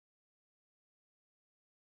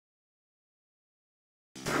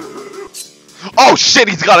Oh shit,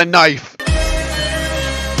 he's got a knife!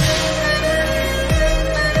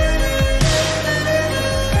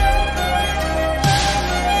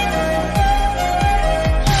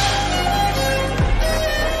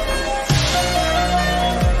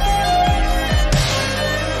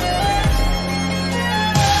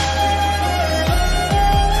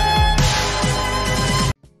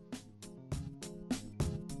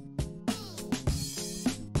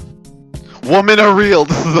 Women are real,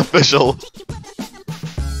 this is official.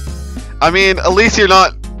 I mean, at least you're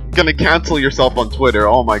not gonna cancel yourself on Twitter,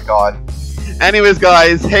 oh my god. Anyways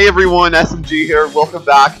guys, hey everyone, SMG here, welcome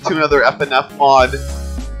back to another FNF mod.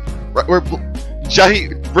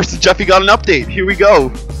 Jeffy versus Jeffy got an update, here we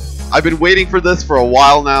go. I've been waiting for this for a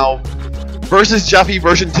while now. Versus Jeffy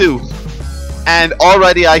version 2. And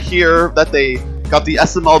already I hear that they got the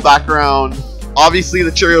SML background, obviously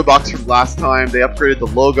the Cheerio box from last time, they upgraded the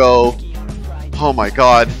logo. Oh my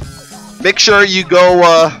god. Make sure you go,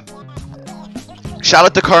 shout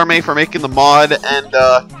out to Carrmay for making the mod, and,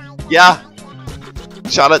 yeah.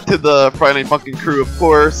 Shout out to the Friday Night Funkin crew, of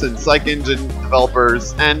course, and Psych engine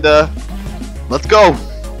developers, and, let's go.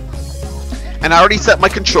 And I already set my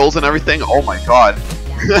controls and everything, oh my god.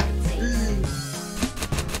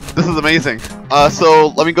 This is amazing. So,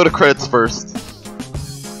 let me go to credits first.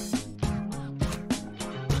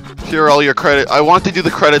 Here are all your credits. I want to do the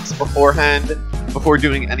credits beforehand, before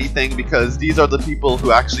doing anything, because these are the people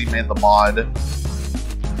who actually made the mod.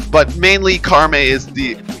 But mainly Carrmay is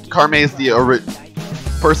the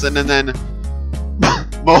person, and then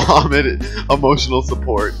Mohammed, emotional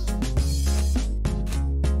support.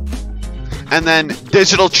 And then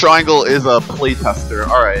Digital Triangle is a playtester.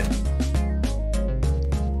 Alright.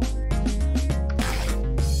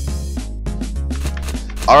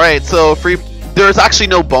 Alright, so there's actually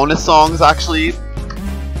no bonus songs actually.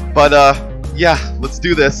 But yeah, let's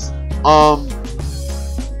do this.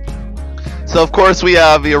 So of course we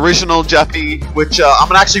have the original Jeffy, which I'm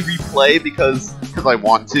gonna actually replay because I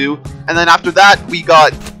want to. And then after that we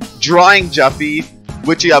got Drawing Jeffy,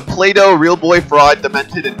 which you have Play-Doh, Real Boy, Fraud,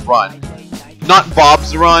 Demented, and Run. Not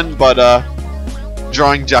Bob's Run, but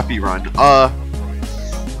Drawing Jeffy Run.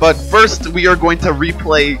 But first we are going to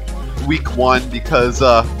replay week 1 because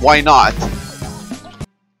why not?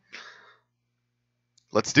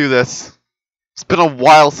 Let's do this. It's been a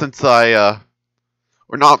while since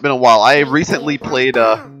or not been a while. I recently played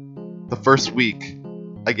the first week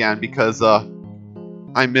again because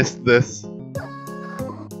I missed this.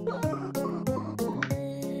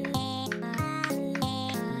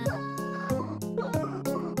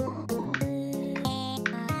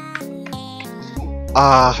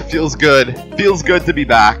 Feels good. Feels good to be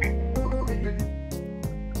back.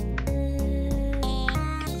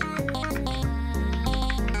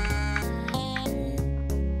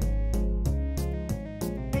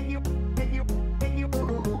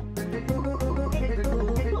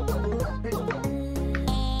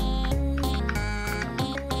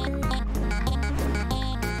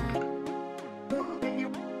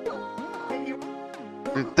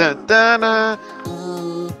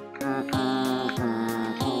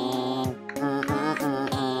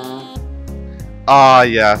 Ah,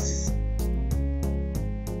 yes.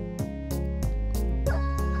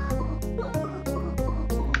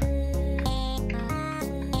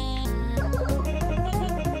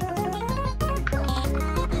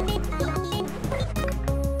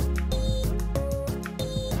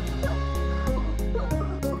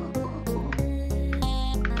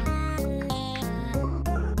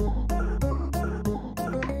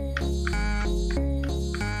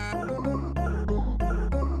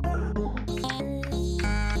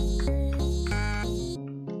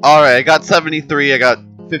 Alright, I got 73, I got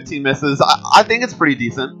 15 misses. I think it's pretty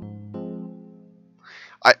decent.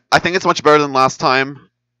 I think it's much better than last time.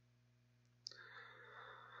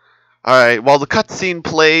 Alright, while the cutscene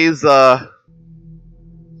plays, alright.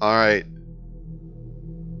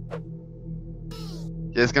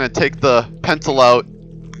 He's gonna take the pencil out.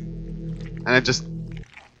 And it just...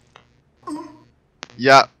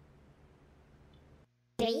 Yeah.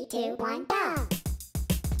 3, 2, 1, go!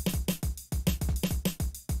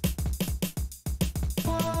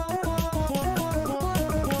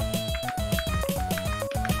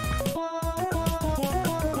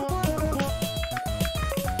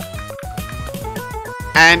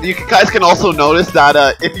 And you guys can also notice that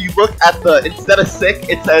if you look at the, instead of sick,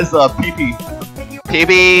 it says PP.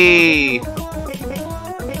 PP!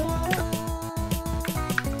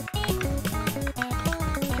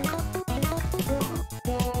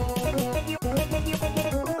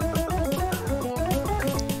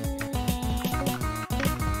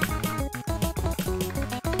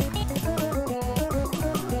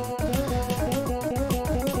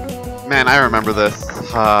 Man, I remember this.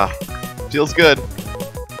 Feels good.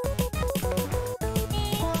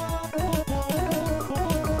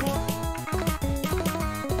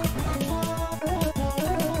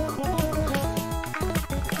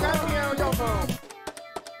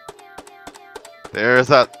 There's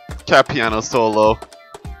that cat piano solo.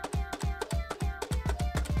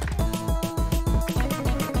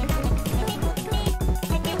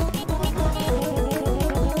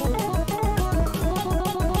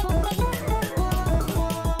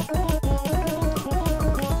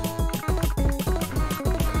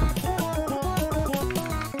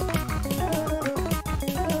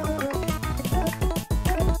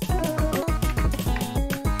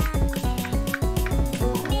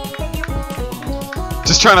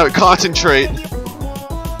 Just trying to concentrate.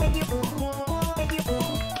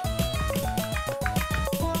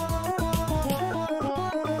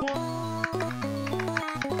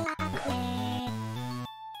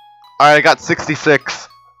 Alright, I got 66.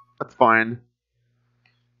 That's fine.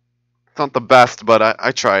 It's not the best, but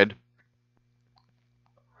I tried.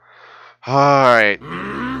 Alright.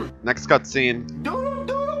 Next cutscene.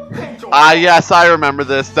 Yes, I remember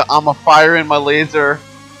this. The I'm a fire in my laser.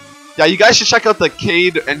 Yeah, you guys should check out the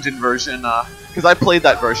Cade engine version, because I played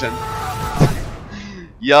that version.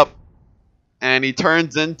 Yup. And he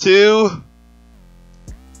turns into...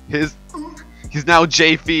 He's now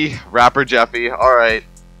Jeffy, rapper Jeffy. Alright.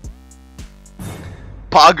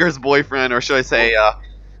 Pogger's boyfriend, or should I say,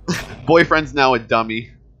 boyfriend's now a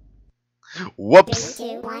dummy. Whoops.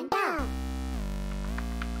 3, 2, 1, go.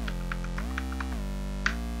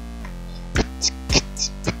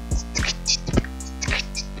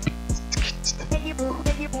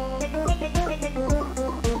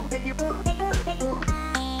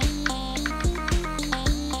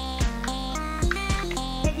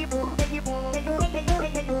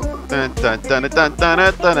 Dun, dun, dun, dun, dun,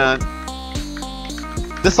 dun, dun.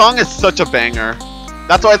 This song is such a banger.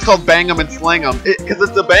 That's why it's called Bang 'em and Slang 'em, because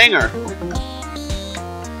it's a banger.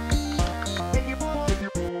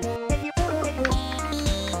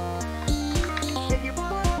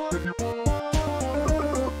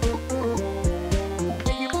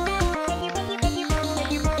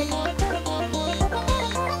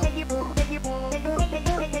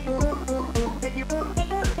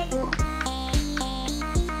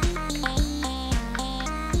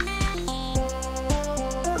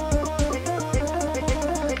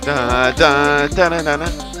 Da, da, da, da, da, da.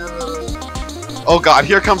 Oh god,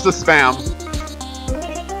 here comes the spam.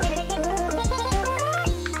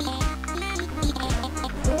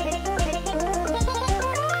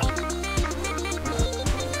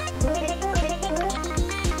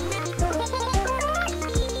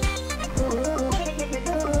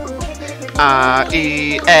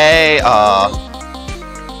 E-A,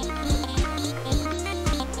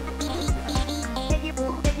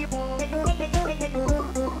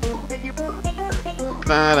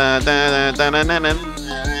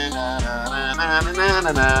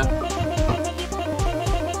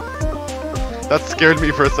 That scared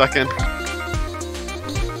me for a second.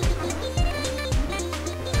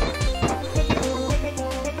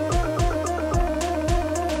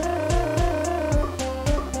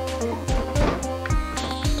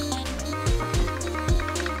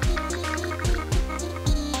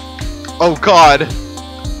 Oh god.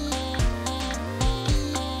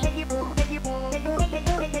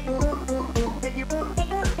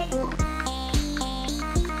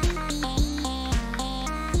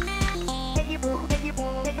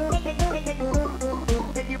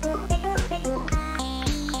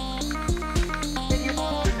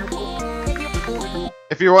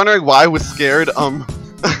 If you're wondering why I was scared,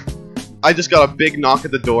 I just got a big knock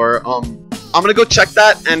at the door. I'm gonna go check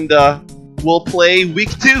that and we'll play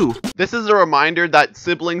week 2. This is a reminder that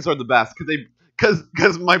siblings are the best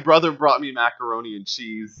because my brother brought me macaroni and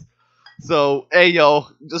cheese. So, hey yo,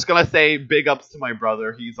 just gonna say big ups to my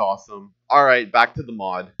brother. He's awesome. All right, back to the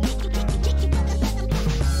mod.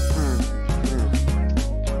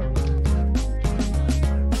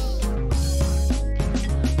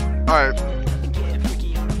 All right.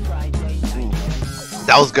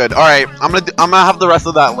 That was good. All right, I'm gonna have the rest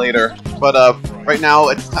of that later. But right now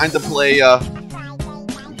it's time to play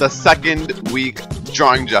the second week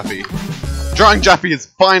Drawing Jeffy. Drawing Jeffy is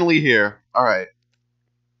finally here. All right,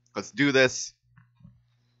 let's do this.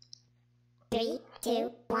 3,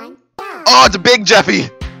 2, 1, go. Oh, it's a big Jeffy.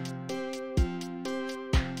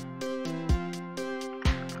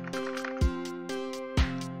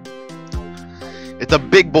 It's a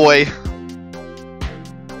big boy.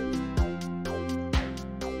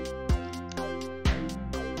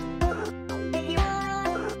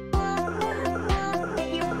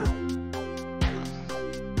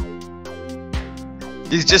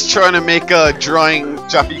 He's just trying to make a drawing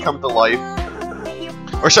Jeffy come to life.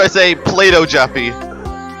 Or should I say, Play-Doh Jeffy.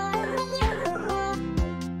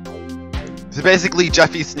 So basically,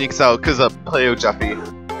 Jeffy sneaks out because of Play-Doh Jeffy.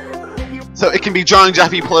 So it can be drawing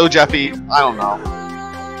Jeffy, Play-Doh Jeffy, I don't know.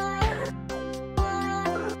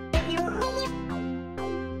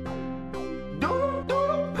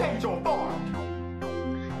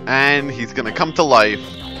 And he's gonna come to life.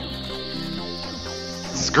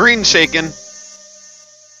 Screen shaking.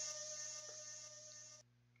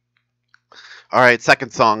 Alright,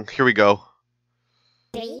 second song. Here we go.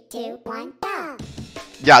 3, 2, 1, go!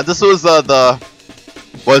 Yeah, this was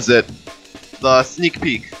what is it? The sneak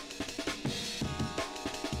peek.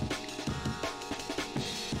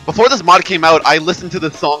 Before this mod came out, I listened to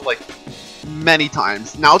this song like many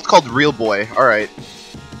times. Now it's called Real Boy. Alright.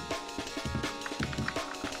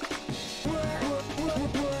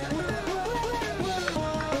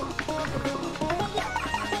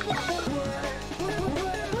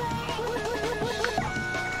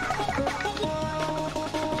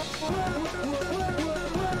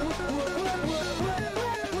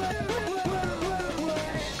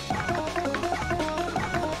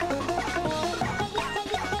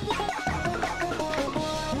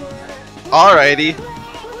 Alrighty.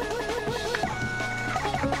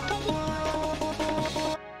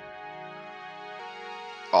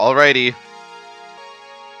 Alrighty.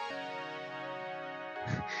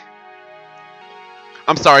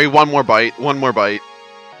 I'm sorry, one more bite. One more bite.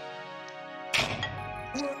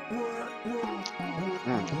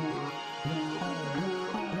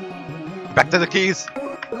 Back to the keys.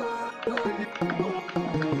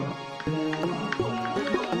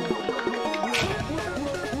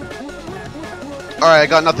 Alright, I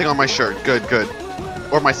got nothing on my shirt. Good, good.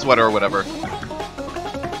 Or my sweater or whatever.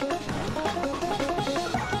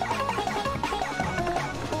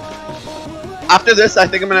 After this, I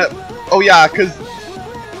think I'm gonna... Oh yeah, because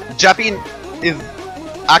Jeffy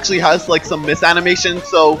actually has like some misanimation,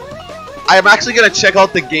 so I'm actually gonna check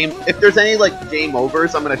out the game. If there's any like game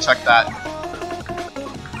overs, I'm gonna check that.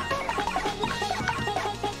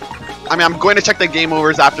 I mean, I'm going to check the game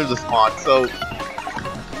overs after this mod, so...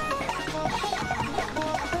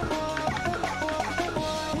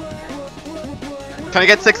 Can I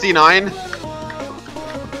get 69?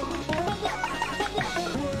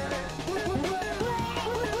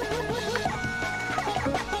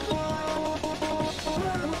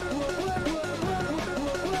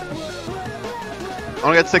 I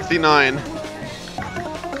wanna get 69.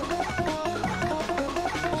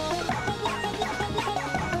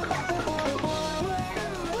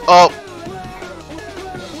 Oh.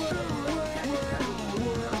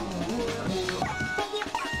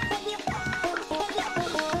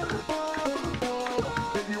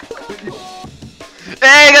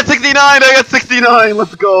 Hey, I got 69! I got 69!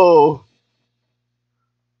 Let's go!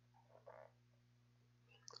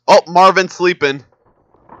 Oh, Marvin's sleeping.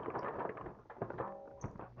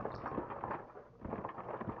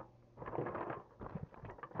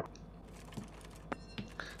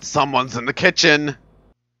 Someone's in the kitchen.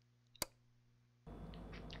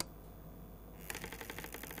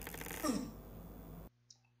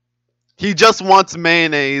 He just wants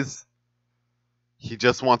mayonnaise. He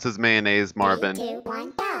just wants his mayonnaise, Marvin. 3, 2,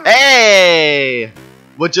 1, go! Hey!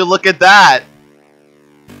 Would you look at that?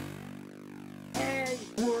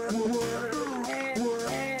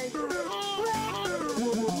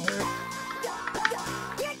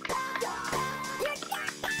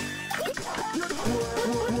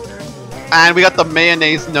 And we got the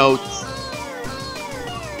mayonnaise notes.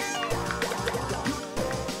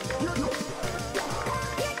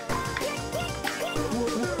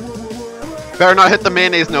 Better not hit the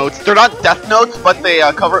mayonnaise notes. They're not death notes, but they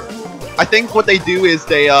cover... I think what they do is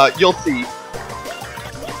they, you'll see.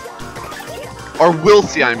 Or will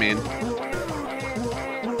see, I mean.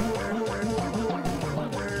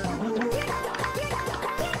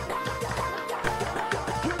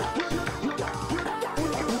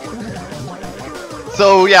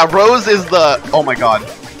 So yeah, Rose is the... Oh my god.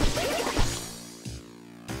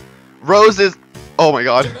 Rose is... Oh my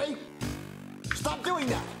god. Stop doing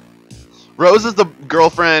that. Rose is the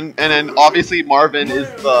girlfriend, and then obviously Marvin is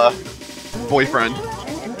the boyfriend.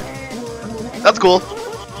 That's cool.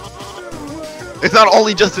 It's not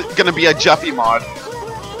only just gonna be a Jeffy mod.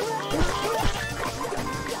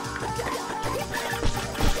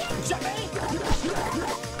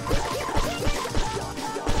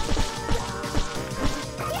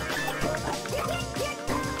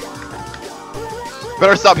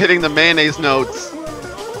 Better stop hitting the mayonnaise notes,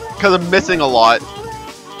 because I'm missing a lot.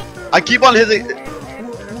 I keep on hitting...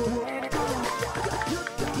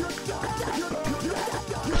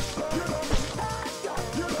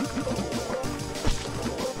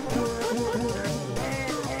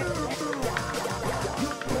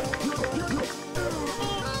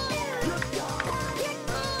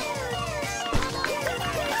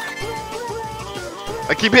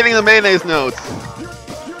 Keep hitting the mayonnaise notes.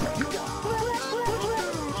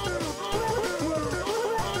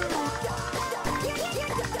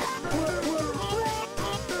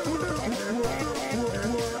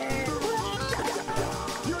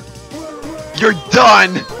 You're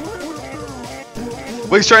done!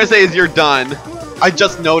 What he's trying to say is you're done. I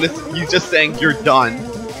just noticed you just saying you're done.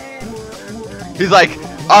 He's like,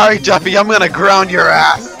 alright Jeffy, I'm gonna ground your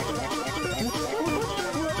ass.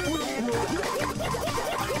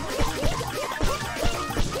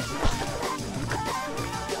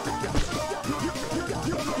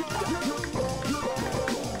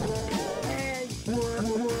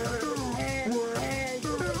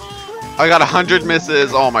 I got 100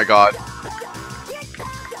 misses, oh my god.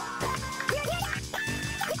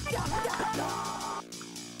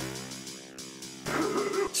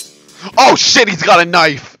 Oh shit, he's got a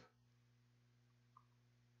knife!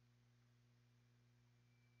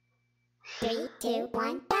 3, 2,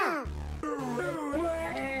 1, go!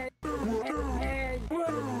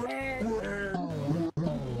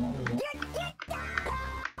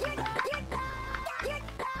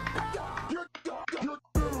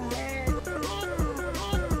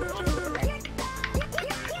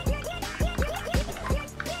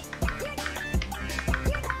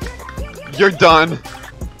 You're done.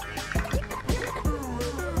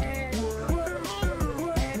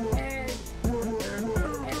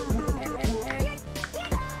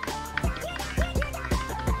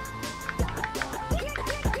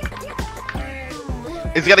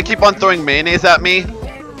 He's gonna keep on throwing mayonnaise at me.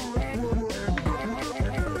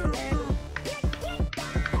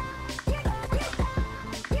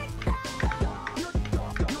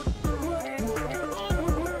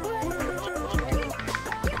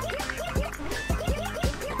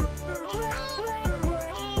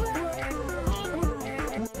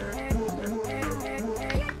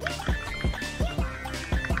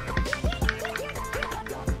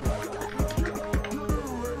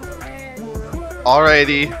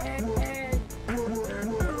 Alrighty.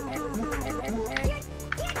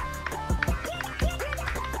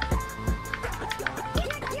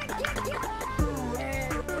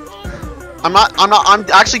 I'm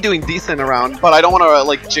actually doing decent around, but I don't want to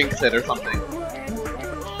like jinx it or something.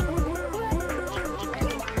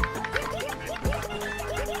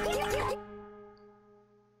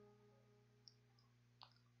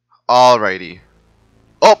 Alrighty.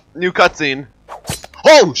 Oh, new cutscene.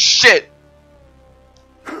 Oh shit!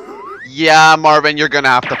 Yeah, Marvin, you're gonna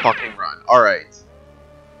have to fucking run. Alright.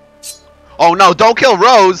 Oh no, don't kill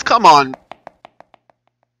Rose! Come on!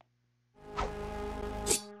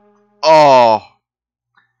 Oh.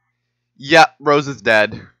 Yeah, Rose is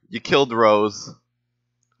dead. You killed Rose.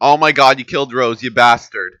 Oh my god, you killed Rose, you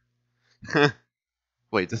bastard.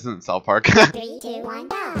 Wait, this isn't South Park. 3, 2, 1,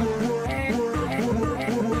 go!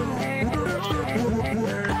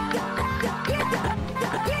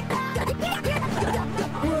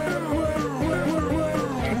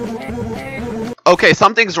 Okay,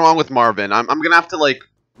 something's wrong with Marvin. I'm gonna have to like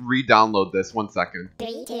re-download this. 1 second.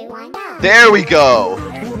 3, 2, 1, go! There we go!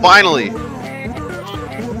 Finally!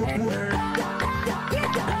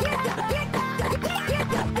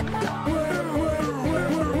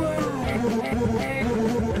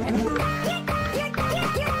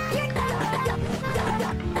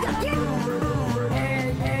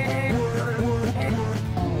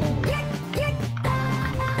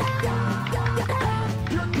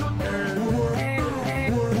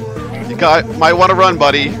 Might want to run,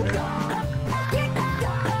 buddy.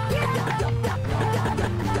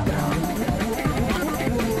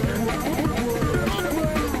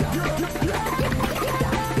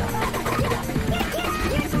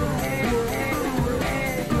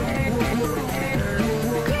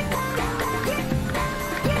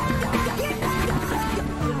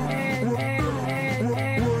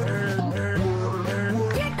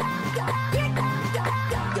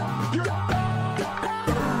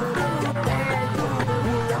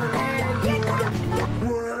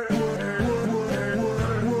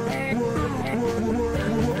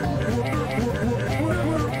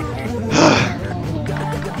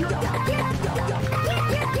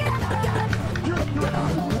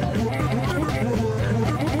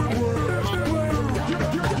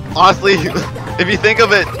 Honestly, if you think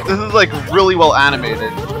of it, this is like really well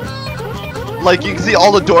animated. Like you can see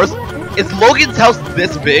all the doors. Is Logan's house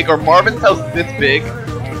this big or Marvin's house this big?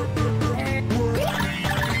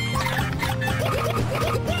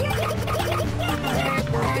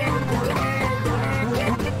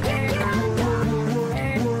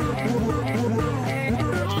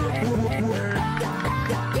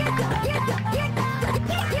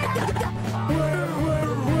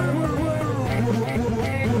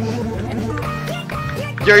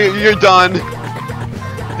 You're done.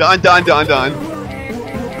 Done.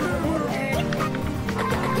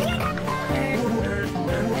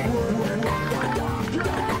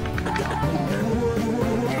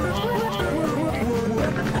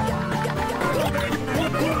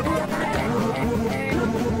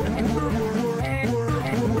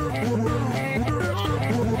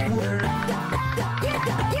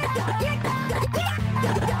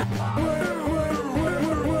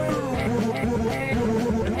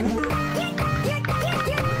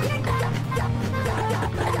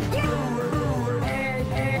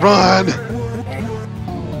 Run!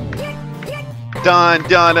 Dun.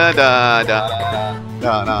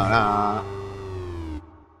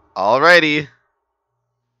 Alrighty.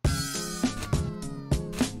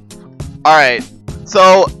 Alright.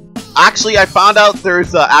 So, actually, I found out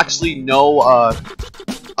there's actually no a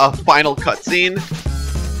final cutscene.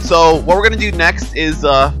 So, what we're gonna do next is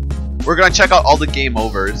we're gonna check out all the game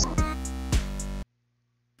overs.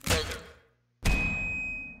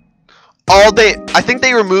 I think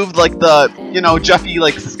they removed like the, you know, Jeffy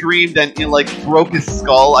like screamed and he like broke his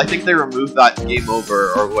skull. I think they removed that game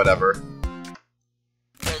over or whatever.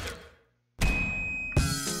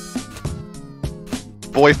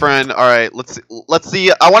 Boyfriend, alright, let's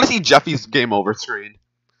see. I wanna see Jeffy's game over screen.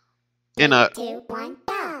 In a 2, 1,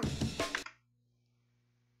 go.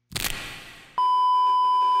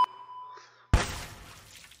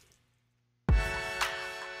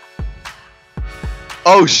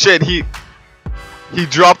 Oh shit, he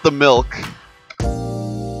dropped the milk.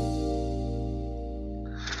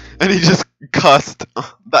 And he just cussed.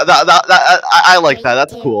 I like that.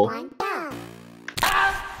 That's 2, cool. 1, go.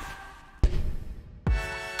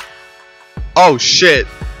 Oh shit.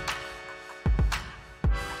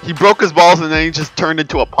 He broke his balls and then he just turned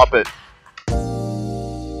into a puppet.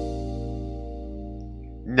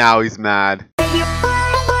 Now he's mad.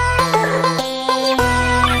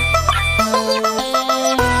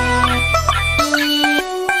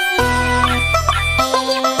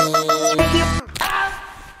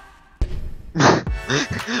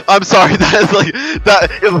 I'm sorry, that is like that.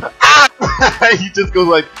 He just goes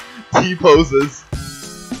like T poses.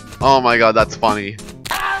 Oh my god, that's funny.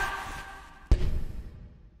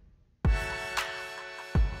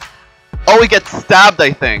 Oh, he gets stabbed,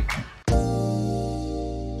 I think.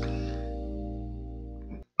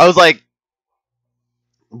 I was like,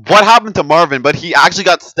 what happened to Marvin? But he actually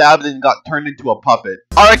got stabbed and got turned into a puppet.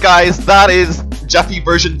 Alright guys, that is Jeffy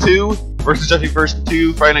version 2 versus Jeffy version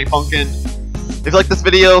 2, Friday Night Funkin'. If you like this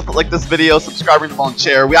video, subscribe and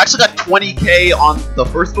volunteer. We actually got 20K on the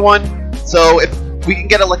first one, so if we can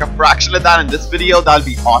get like a fraction of that in this video, that'd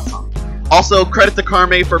be awesome. Also, credit to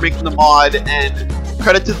Carrmay for making the mod, and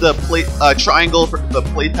credit to the Triangle for the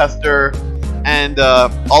playtester, and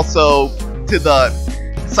also to the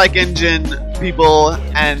Psych Engine people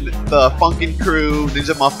and the Funkin crew,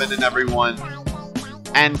 Ninja Muffin, and everyone.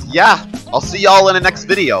 And yeah, I'll see y'all in the next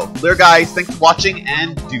video. Later guys, thanks for watching,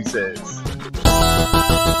 and deuces.